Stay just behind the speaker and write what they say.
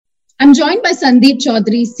I'm joined by Sandeep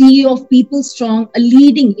Chaudhary, CEO of People Strong, a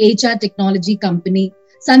leading HR technology company.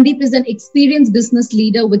 Sandeep is an experienced business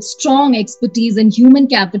leader with strong expertise in human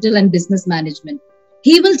capital and business management.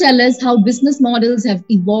 He will tell us how business models have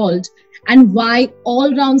evolved and why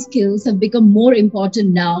all-round skills have become more important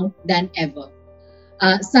now than ever.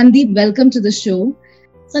 Sandeep, welcome to the show.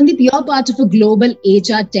 Sandeep, you're part of a global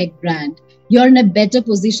HR tech brand. You're in a better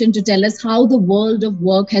position to tell us how the world of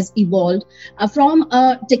work has evolved from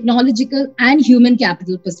a technological and human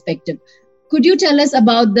capital perspective. Could you tell us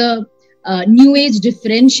about the new age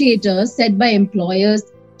differentiators set by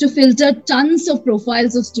employers to filter tons of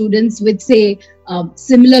profiles of students with, say,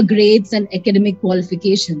 similar grades and academic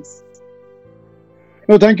qualifications?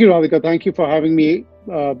 No, thank you, Radhika. Thank you for having me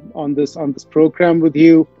on this program with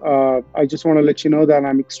you. I just want to let you know that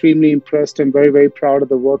I'm extremely impressed and very, very proud of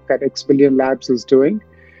the work that X Billion Labs is doing.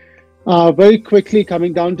 Very quickly,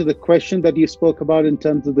 coming down to the question that you spoke about in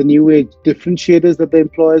terms of the new age differentiators that the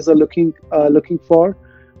employers are looking for.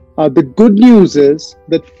 The good news is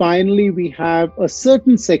that finally we have a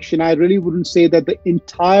certain section. I really wouldn't say that the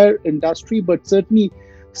entire industry, but certainly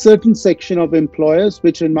certain section of employers,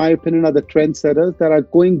 which in my opinion are the trendsetters, that are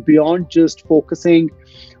going beyond just focusing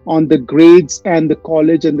on the grades and the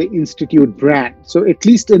college and the institute brand. So at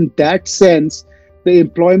least in that sense, the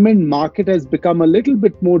employment market has become a little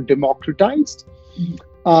bit more democratized.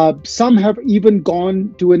 Some have even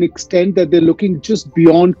gone to an extent that they're looking just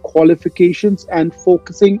beyond qualifications and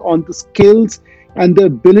focusing on the skills and the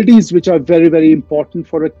abilities which are very, very important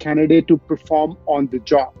for a candidate to perform on the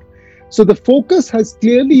job. So the focus has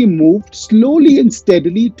clearly moved slowly and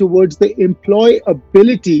steadily towards the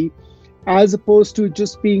employability, as opposed to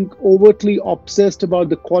just being overtly obsessed about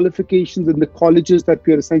the qualifications in the colleges that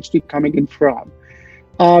we are essentially coming in from.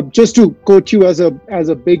 Just to quote you as a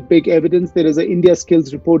big evidence, there is an India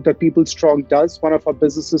Skills report that People Strong does. One of our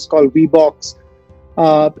businesses called VBox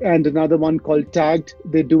and another one called Tagged.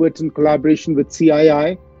 They do it in collaboration with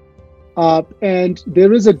CII. And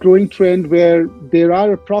there is a growing trend where there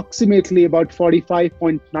are approximately about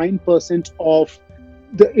 45.9% of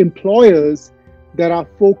the employers that are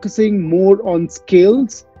focusing more on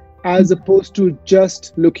skills as opposed to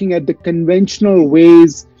just looking at the conventional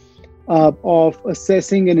ways of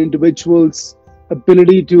assessing an individual's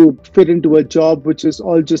ability to fit into a job, which is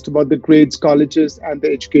all just about the grades, colleges, and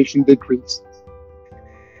the education degrees.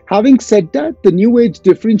 Having said that, the new age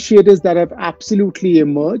differentiators that have absolutely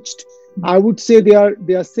emerged, I would say they are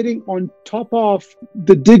sitting on top of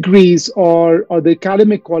the degrees or the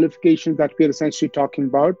academic qualifications that we are essentially talking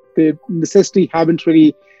about. They necessarily haven't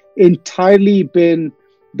really entirely been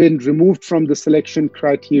removed from the selection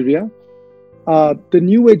criteria. The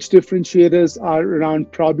new age differentiators are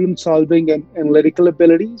around problem solving and analytical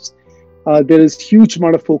abilities. There is huge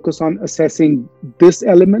amount of focus on assessing this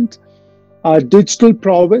element. Digital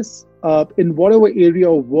prowess in whatever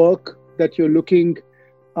area of work that you're looking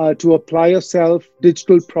to apply yourself,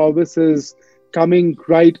 digital prowess is coming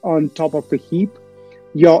right on top of the heap.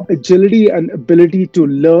 Your agility and ability to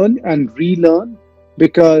learn and relearn,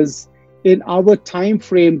 because in our time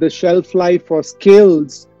frame, the shelf life for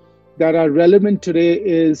skills that are relevant today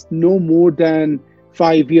is no more than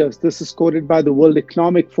 5 years. This is quoted by the World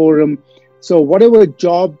Economic Forum. So whatever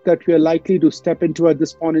job that we are likely to step into at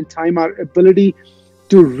this point in time, our ability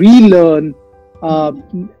to relearn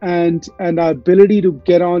and our ability to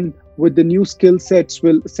get on with the new skill sets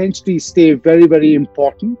will essentially stay very, very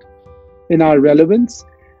important in our relevance.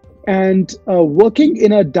 And working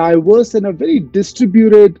in a diverse and a very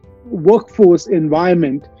distributed workforce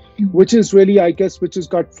environment, which is really, I guess, which has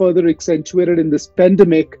got further accentuated in this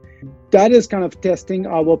pandemic, that is kind of testing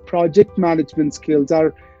our project management skills,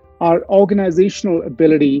 our organizational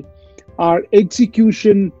ability, our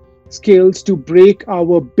execution skills to break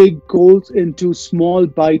our big goals into small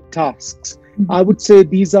bite tasks. I would say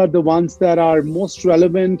these are the ones that are most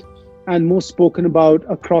relevant and most spoken about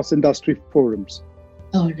across industry forums.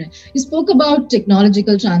 All right. You spoke about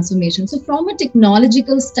technological transformation. So from a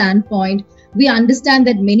technological standpoint, we understand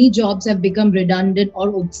that many jobs have become redundant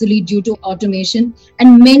or obsolete due to automation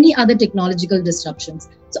and many other technological disruptions.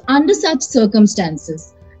 So under such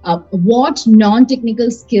circumstances, what non-technical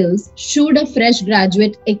skills should a fresh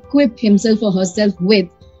graduate equip himself or herself with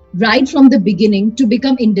right from the beginning to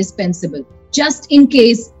become indispensable, just in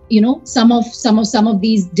case some of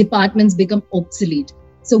these departments become obsolete?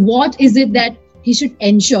 So what is it that he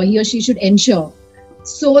or she should ensure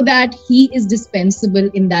so that he is dispensable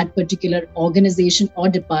in that particular organization or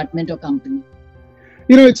department or company?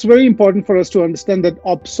 It's very important for us to understand that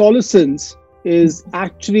obsolescence is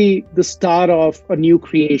actually the start of a new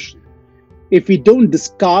creation. if we don't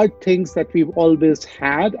discard things that we've always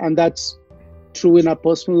had, and that's true in our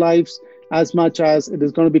personal lives as much as it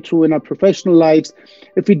is going to be true in our professional lives,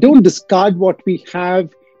 if we don't discard what we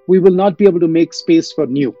have, we will not be able to make space for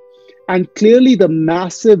new. And clearly, the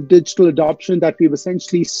massive digital adoption that we've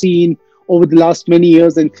essentially seen over the last many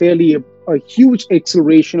years, and clearly a huge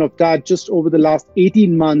acceleration of that just over the last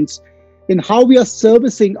 18 months in how we are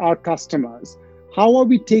servicing our customers. How are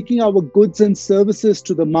we taking our goods and services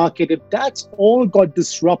to the market? If that's all got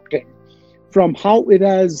disrupted from how it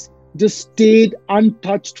has just stayed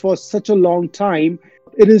untouched for such a long time,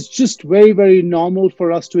 it is just very, very normal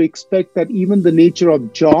for us to expect that even the nature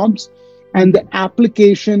of jobs and the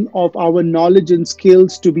application of our knowledge and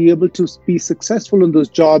skills to be able to be successful in those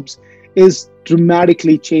jobs is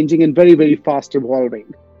dramatically changing and very, very fast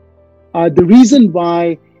evolving. The reason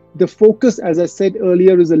why the focus, as I said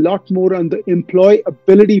earlier, is a lot more on the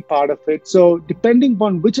employability part of it. So depending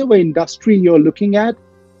on whichever industry you're looking at,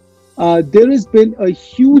 there has been a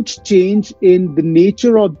huge change in the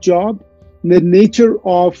nature of job, the nature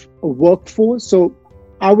of a workforce. So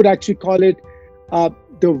I would actually call it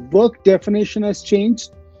the work definition has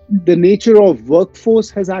changed, the nature of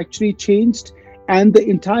workforce has actually changed, and the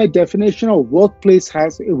entire definition of workplace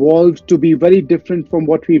has evolved to be very different from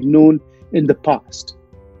what we've known in the past.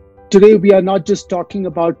 Today, we are not just talking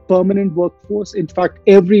about permanent workforce. In fact,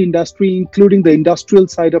 every industry, including the industrial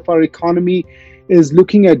side of our economy, is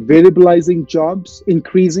looking at variabilizing jobs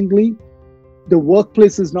increasingly. The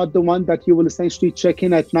workplace is not the one that you will essentially check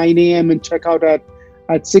in at 9 a.m. and check out at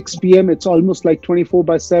 6 p.m. It's almost like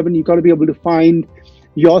 24/7. You've got to be able to find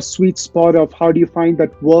your sweet spot of how do you find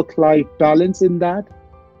that work-life balance in that.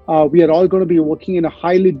 We are all going to be working in a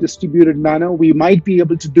highly distributed manner. We might be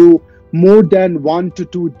able to do more than 1 to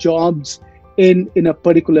 2 jobs in a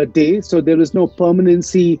particular day. So there is no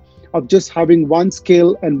permanency of just having one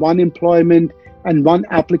skill and one employment and one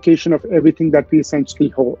application of everything that we essentially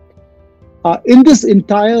hold. In this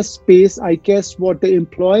entire space, I guess what the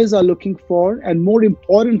employers are looking for, and more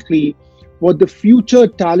importantly, what the future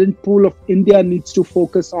talent pool of India needs to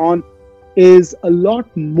focus on, is a lot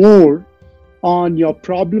more on your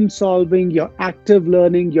problem solving, your active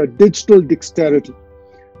learning, your digital dexterity.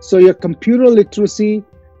 So your computer literacy,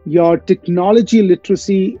 your technology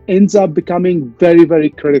literacy ends up becoming very, very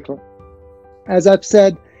critical. As I've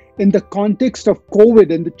said, in the context of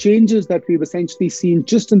COVID and the changes that we've essentially seen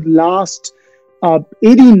just in the last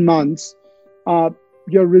 18 months,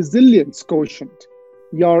 your resilience quotient,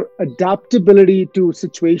 your adaptability to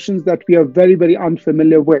situations that we are very, very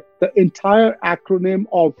unfamiliar with, the entire acronym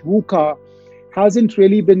of VUCA hasn't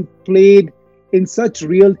really been played in such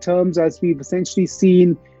real terms as we've essentially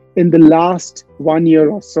seen in the last 1 year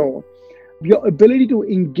or so. Your ability to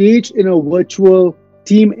engage in a virtual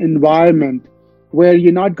team environment where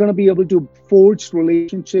you're not going to be able to forge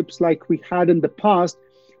relationships like we had in the past,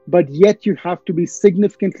 but yet you have to be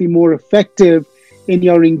significantly more effective in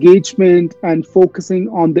your engagement and focusing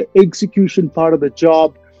on the execution part of the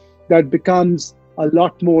job, that becomes a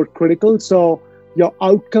lot more critical. So your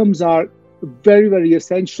outcomes are very, very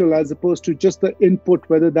essential as opposed to just the input,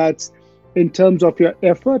 whether that's in terms of your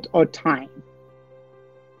effort or time.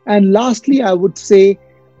 And lastly, I would say,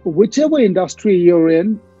 whichever industry you're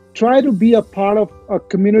in, try to be a part of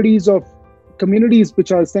communities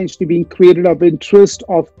which are essentially being created of interest,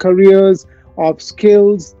 of careers, of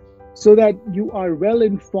skills, so that you are well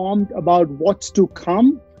informed about what's to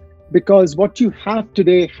come, because what you have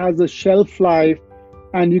today has a shelf life,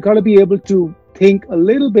 and you got to be able to think a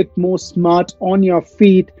little bit more smart on your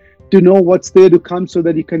feet to know what's there to come so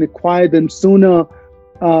that you can acquire them sooner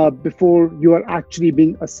before you are actually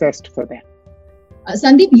being assessed for them.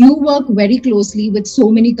 Sandeep, you work very closely with so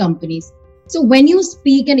many companies. So when you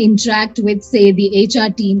speak and interact with, say, the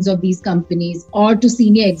HR teams of these companies or to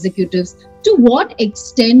senior executives, to what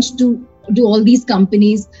extent do all these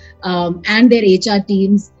companies and their HR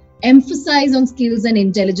teams emphasize on skills and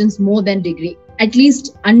intelligence more than degree, at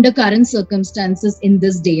least under current circumstances in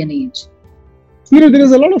this day and age? There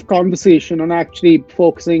is a lot of conversation on actually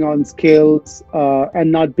focusing on skills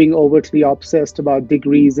and not being overtly obsessed about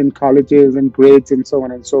degrees in colleges and grades and so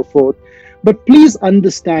on and so forth. But please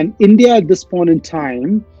understand, India at this point in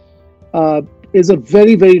time is a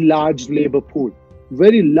very, very large labor pool,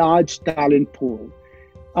 very large talent pool.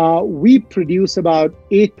 We produce about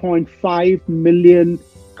 8.5 million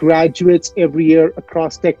graduates every year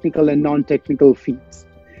across technical and non-technical fields.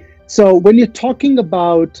 So when you're talking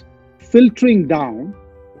about filtering down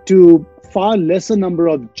to far lesser number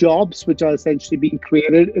of jobs which are essentially being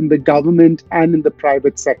created in the government and in the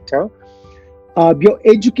private sector, your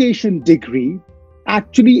education degree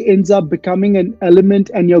actually ends up becoming an element,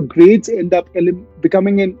 and your grades end up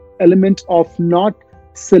becoming an element of not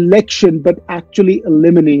selection, but actually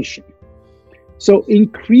elimination. So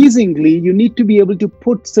increasingly, you need to be able to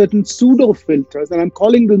put certain pseudo filters, and I'm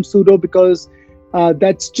calling them pseudo because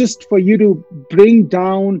that's just for you to bring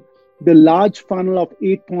down the large funnel of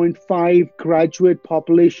 8.5 graduate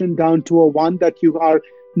population down to a one that you are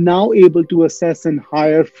now able to assess and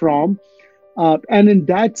hire from. And in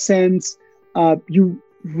that sense, you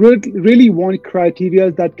really want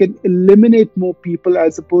criteria that can eliminate more people,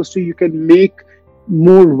 as opposed to you can make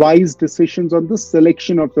more wise decisions on the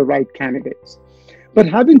selection of the right candidates. But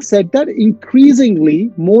having said that,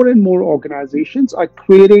 increasingly, more and more organizations are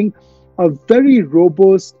creating a very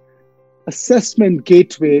robust assessment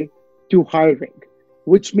gateway to hiring,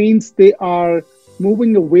 which means they are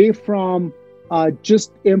moving away from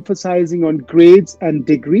just emphasizing on grades and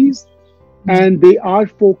degrees, and they are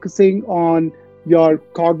focusing on your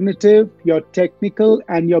cognitive, your technical,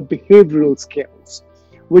 and your behavioral skills,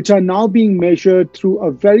 which are now being measured through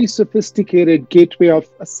a very sophisticated gateway of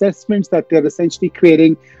assessments that they're essentially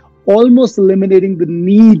creating, almost eliminating the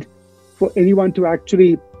need for anyone to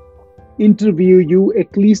actually interview you,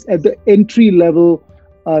 at least at the entry level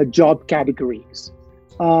job categories.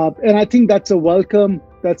 And I think that's a welcome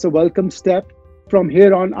step. From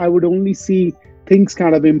here on, I would only see things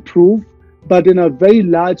kind of improve. But in a very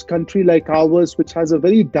large country like ours, which has a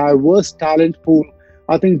very diverse talent pool,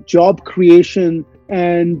 I think job creation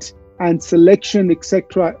and selection,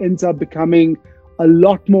 etc., ends up becoming a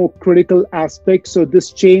lot more critical aspect. So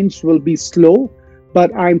this change will be slow,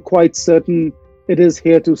 but I'm quite certain it is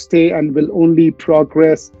here to stay and will only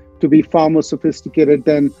progress to be far more sophisticated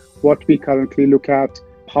than what we currently look at,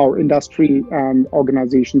 how industry and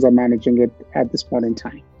organizations are managing it at this point in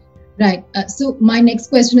time. Right. So my next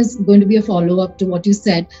question is going to be a follow-up to what you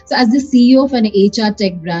said. So as the CEO of an HR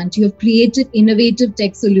tech brand, you have created innovative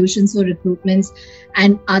tech solutions for recruitments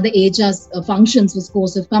and other HR functions for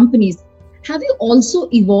scores of companies. Have you also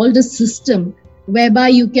evolved a system whereby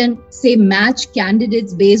you can, say, match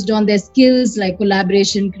candidates based on their skills like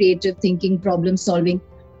collaboration, creative thinking, problem solving,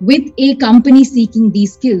 with a company seeking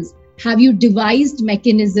these skills? Have you devised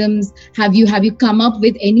mechanisms? Have you come up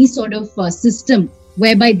with any sort of system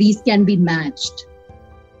whereby these can be matched?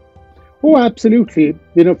 Oh, absolutely.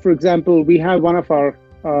 For example, we have one of our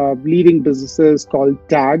leading businesses called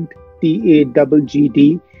Tagged,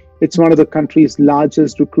 TAGGD. It's one of the country's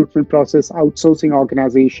largest recruitment process outsourcing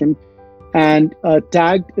organization. And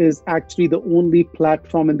Tagged is actually the only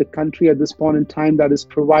platform in the country at this point in time that is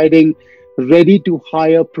providing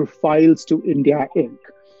ready-to-hire profiles to India Inc.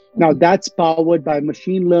 Now, that's powered by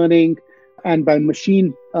machine learning and by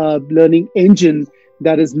machine learning engine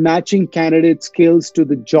that is matching candidate skills to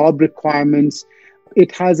the job requirements.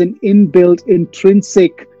 It has an inbuilt,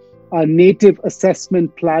 intrinsic, native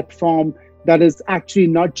assessment platform that is actually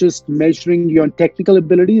not just measuring your technical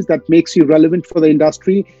abilities that makes you relevant for the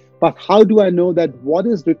industry, but how do I know that what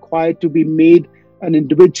is required to be made an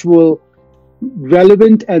individual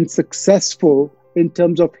relevant and successful in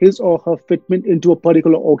terms of his or her fitment into a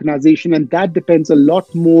particular organization? And that depends a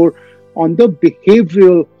lot more on the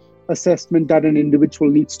behavioral assessment that an individual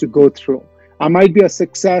needs to go through. I might be a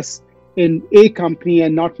success in A company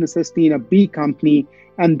and not necessarily in a B company.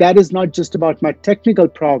 And that is not just about my technical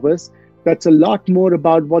prowess. That's a lot more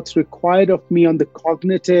about what's required of me on the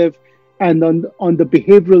cognitive and on the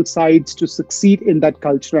behavioral sides to succeed in that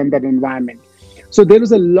culture and that environment. So there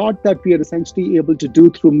is a lot that we are essentially able to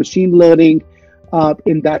do through machine learning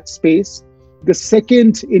in that space. The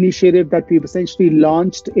second initiative that we've essentially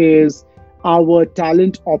launched is our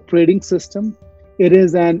talent operating system. It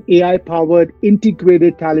is an AI-powered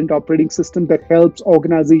integrated talent operating system that helps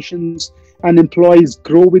organizations and employees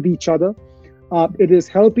grow with each other. It is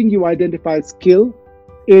helping you identify skill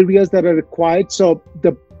areas that are required. So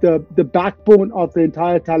the backbone of the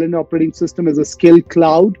entire talent operating system is a skill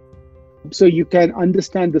cloud. So you can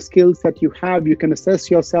understand the skills that you have, you can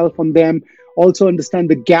assess yourself on them, also understand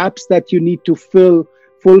the gaps that you need to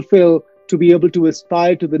fulfill to be able to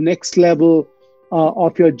aspire to the next level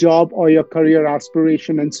of your job or your career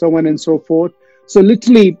aspiration, and so on and so forth. So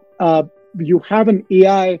literally, you have an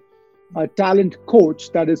AI talent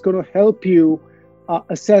coach that is going to help you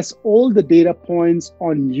assess all the data points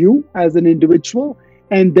on you as an individual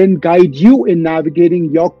and then guide you in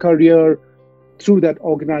navigating your career through that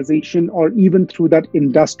organization or even through that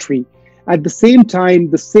industry. At the same time,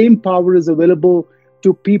 the same power is available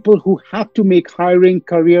to people who have to make hiring,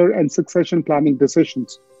 career, and succession planning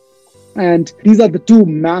decisions. And these are the two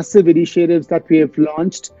massive initiatives that we have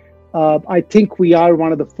launched. I think we are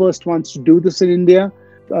one of the first ones to do this in India.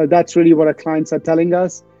 that's really what our clients are telling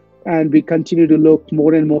us. And we continue to look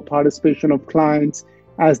more and more participation of clients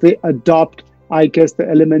as they adopt, I guess, the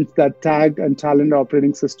elements that TAG and Talent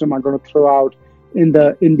Operating System are going to throw out in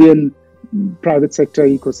the Indian private sector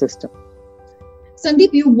ecosystem.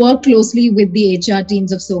 Sandeep, you work closely with the HR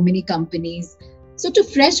teams of so many companies. So to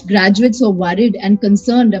fresh graduates who are worried and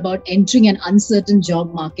concerned about entering an uncertain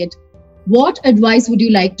job market, what advice would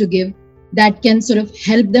you like to give that can sort of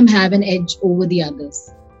help them have an edge over the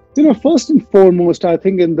others? First and foremost, I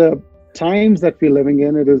think in the times that we're living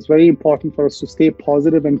in, it is very important for us to stay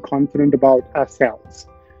positive and confident about ourselves.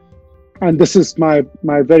 And this is my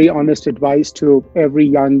very honest advice to every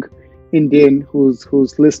young Indian who's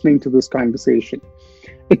listening to this conversation.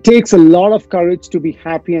 It takes a lot of courage to be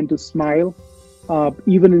happy and to smile,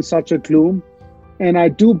 even in such a gloom. And I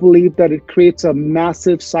do believe that it creates a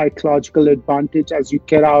massive psychological advantage as you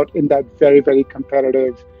get out in that very, very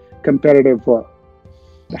competitive world.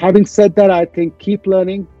 Having said that, I think keep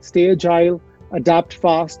learning, stay agile, adapt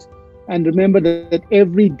fast, and remember that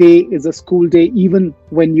every day is a school day, even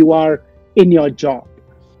when you are in your job.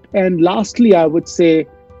 And lastly, I would say,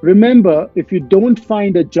 remember, if you don't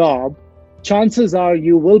find a job, chances are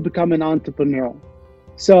you will become an entrepreneur.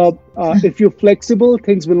 So if you're flexible,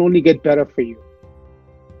 things will only get better for you.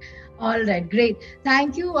 All right, great.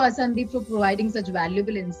 Thank you, Sandeep, for providing such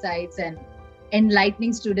valuable insights and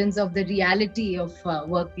enlightening students of the reality of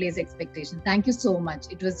workplace expectation. Thank you so much.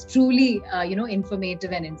 It was truly,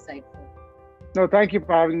 informative and insightful. No, thank you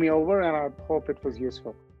for having me over, and I hope it was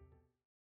useful.